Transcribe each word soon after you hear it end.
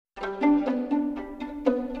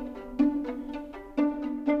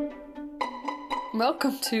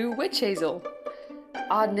Welcome to Witch Hazel.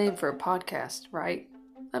 Odd name for a podcast, right?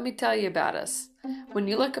 Let me tell you about us. When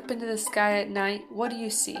you look up into the sky at night, what do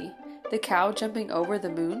you see? The cow jumping over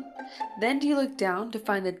the moon? Then do you look down to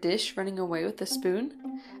find the dish running away with the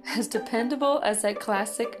spoon? As dependable as that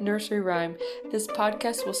classic nursery rhyme, this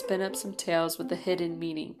podcast will spin up some tales with a hidden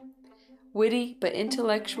meaning. Witty but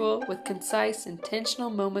intellectual with concise,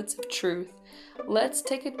 intentional moments of truth, let's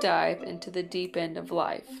take a dive into the deep end of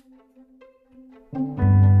life.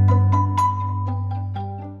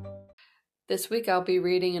 This week I'll be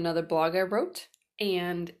reading another blog I wrote,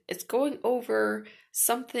 and it's going over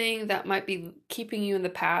something that might be keeping you in the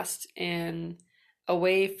past and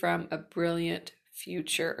away from a brilliant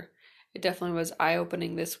future. It definitely was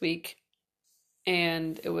eye-opening this week,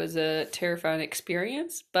 and it was a terrifying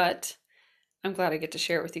experience, but I'm glad I get to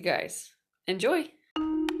share it with you guys. Enjoy!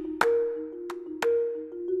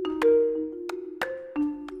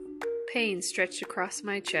 Pain stretched across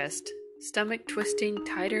my chest, stomach twisting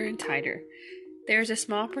tighter and tighter. There's a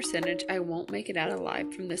small percentage I won't make it out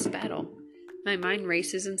alive from this battle. My mind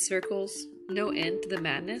races in circles, no end to the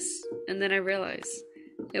madness, and then I realize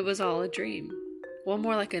it was all a dream. Well,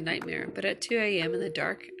 more like a nightmare, but at 2 a.m. in the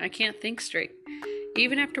dark, I can't think straight.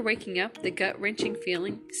 Even after waking up, the gut-wrenching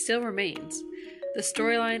feeling still remains. The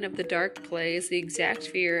storyline of the dark play is the exact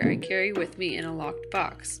fear I carry with me in a locked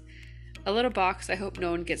box. A little box I hope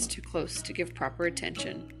no one gets too close to give proper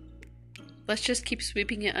attention. Let's just keep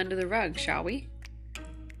sweeping it under the rug, shall we?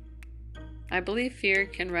 I believe fear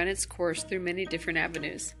can run its course through many different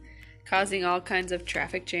avenues, causing all kinds of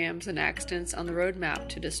traffic jams and accidents on the road map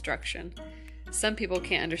to destruction. Some people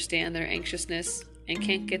can't understand their anxiousness and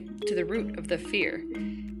can't get to the root of the fear.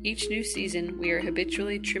 Each new season, we are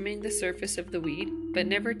habitually trimming the surface of the weed, but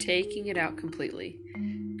never taking it out completely.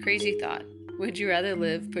 Crazy thought. Would you rather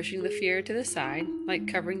live pushing the fear to the side, like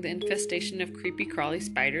covering the infestation of creepy crawly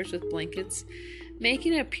spiders with blankets,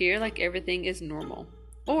 making it appear like everything is normal?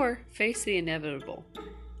 Or face the inevitable?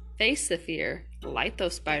 Face the fear, light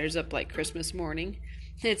those spiders up like Christmas morning.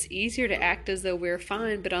 It's easier to act as though we're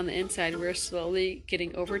fine, but on the inside we're slowly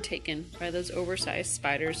getting overtaken by those oversized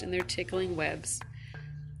spiders and their tickling webs.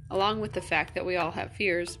 Along with the fact that we all have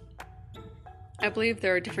fears, I believe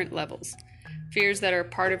there are different levels. Fears that are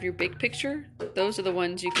part of your big picture, those are the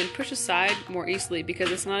ones you can push aside more easily because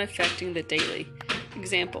it's not affecting the daily.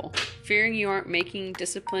 Example, fearing you aren't making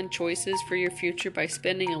disciplined choices for your future by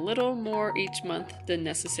spending a little more each month than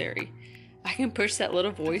necessary. I can push that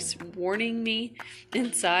little voice warning me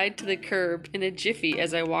inside to the curb in a jiffy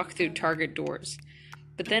as I walk through Target doors.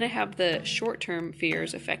 But then I have the short-term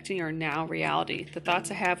fears affecting our now reality, the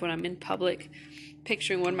thoughts I have when I'm in public,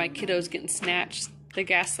 picturing one of my kiddos getting snatched, the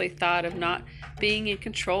ghastly thought of not being in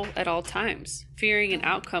control at all times, fearing an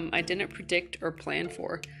outcome I didn't predict or plan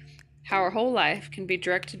for. How our whole life can be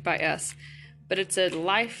directed by us, but it's a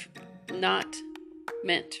life not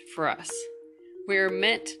meant for us. We are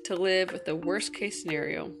meant to live with the worst case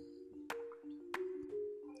scenario.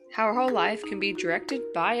 How our whole life can be directed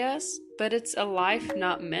by us, but it's a life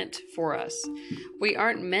not meant for us. We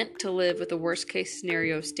aren't meant to live with the worst case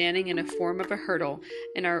scenario standing in a form of a hurdle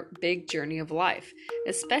in our big journey of life,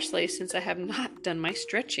 especially since I have not done my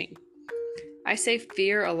stretching. I say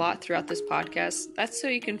fear a lot throughout this podcast. That's so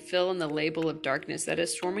you can fill in the label of darkness that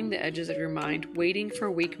is swarming the edges of your mind, waiting for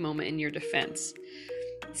a weak moment in your defense.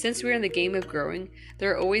 Since we're in the game of growing,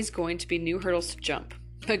 there are always going to be new hurdles to jump.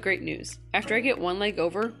 But great news. After I get one leg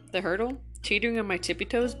over the hurdle, teetering on my tippy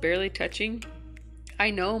toes, barely touching,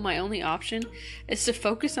 I know my only option is to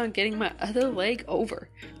focus on getting my other leg over.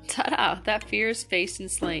 Ta-da! That fear is faced and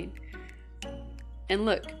slain. And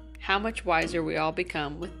look, how much wiser we all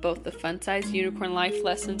become with both the fun-sized unicorn life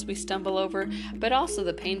lessons we stumble over, but also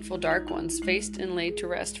the painful dark ones faced and laid to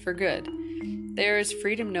rest for good. There is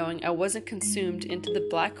freedom knowing I wasn't consumed into the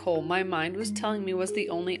black hole my mind was telling me was the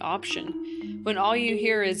only option. When all you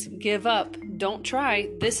hear is, give up, don't try,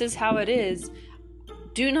 this is how it is,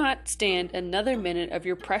 do not stand another minute of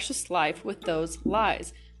your precious life with those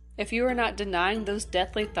lies. If you are not denying those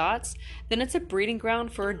deathly thoughts, then it's a breeding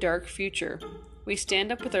ground for a dark future. We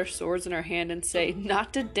stand up with our swords in our hand and say,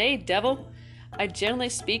 not today, devil. I generally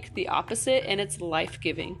speak the opposite, and it's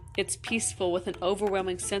life-giving. It's peaceful with an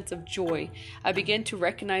overwhelming sense of joy. I begin to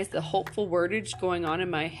recognize the hopeful wordage going on in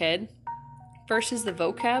my head versus the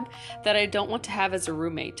vocab that I don't want to have as a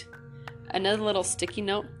roommate. Another little sticky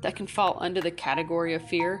note that can fall under the category of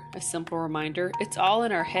fear, a simple reminder, it's all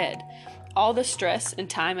in our head. All the stress and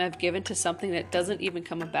time I've given to something that doesn't even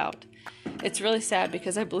come about. It's really sad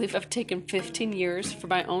because I believe I've taken 15 years for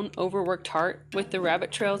my own overworked heart with the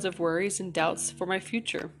rabbit trails of worries and doubts for my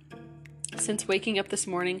future. Since waking up this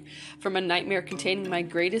morning from a nightmare containing my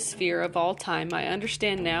greatest fear of all time, I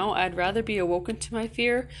understand now I'd rather be awoken to my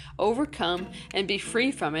fear, overcome, and be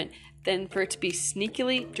free from it than for it to be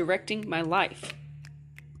sneakily directing my life.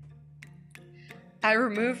 I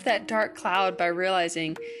removed that dark cloud by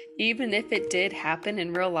realizing even if it did happen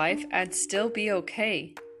in real life, I'd still be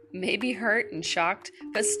okay. Maybe hurt and shocked,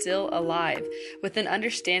 but still alive. With an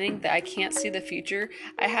understanding that I can't see the future,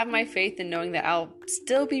 I have my faith in knowing that I'll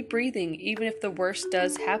still be breathing even if the worst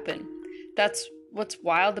does happen. That's what's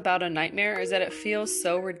wild about a nightmare, is that it feels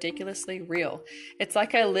so ridiculously real. It's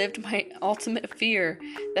like I lived my ultimate fear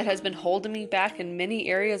that has been holding me back in many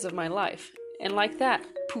areas of my life. And like that,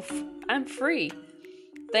 poof, I'm free.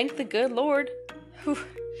 Thank the good Lord. Whew.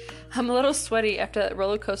 I'm a little sweaty after that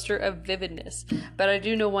roller coaster of vividness, but I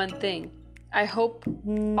do know one thing. I hope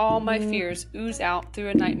all my fears ooze out through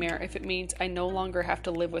a nightmare if it means I no longer have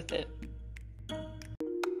to live with it.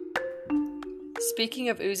 Speaking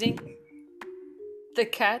of oozing, the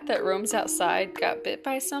cat that roams outside got bit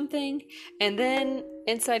by something, and then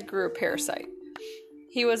inside grew a parasite.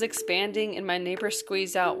 He was expanding, and my neighbor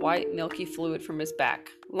squeezed out white, milky fluid from his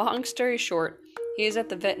back. Long story short, he is at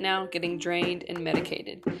the vet now, getting drained and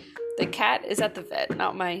medicated. The cat is at the vet,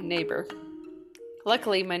 not my neighbor.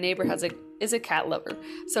 Luckily, my neighbor is a cat lover,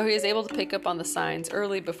 so he is able to pick up on the signs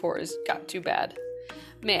early before it got too bad.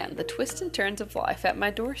 Man, the twists and turns of life at my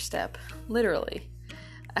doorstep. Literally.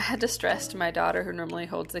 I had to stress to my daughter, who normally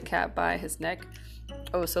holds the cat by his neck,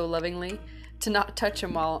 oh so lovingly, to not touch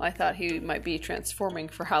him while I thought he might be transforming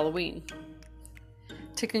for Halloween.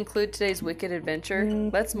 To conclude today's wicked adventure,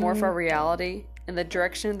 let's morph our reality in the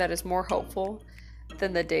direction that is more hopeful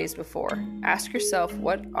than the days before. Ask yourself,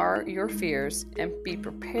 what are your fears, and be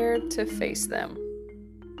prepared to face them.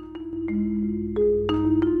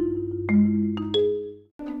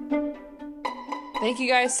 Thank you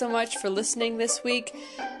guys so much for listening this week.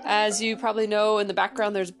 As you probably know, in the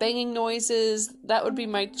background there's banging noises. That would be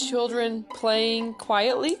my children playing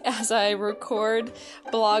quietly as I record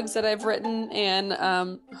blogs that I've written,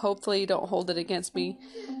 and hopefully don't hold it against me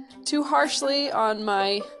too harshly on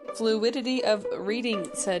my fluidity of reading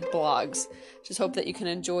said blogs. Just hope that you can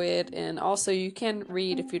enjoy it, and also you can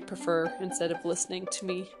read if you'd prefer instead of listening to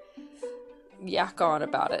me yak on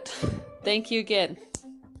about it. Thank you again.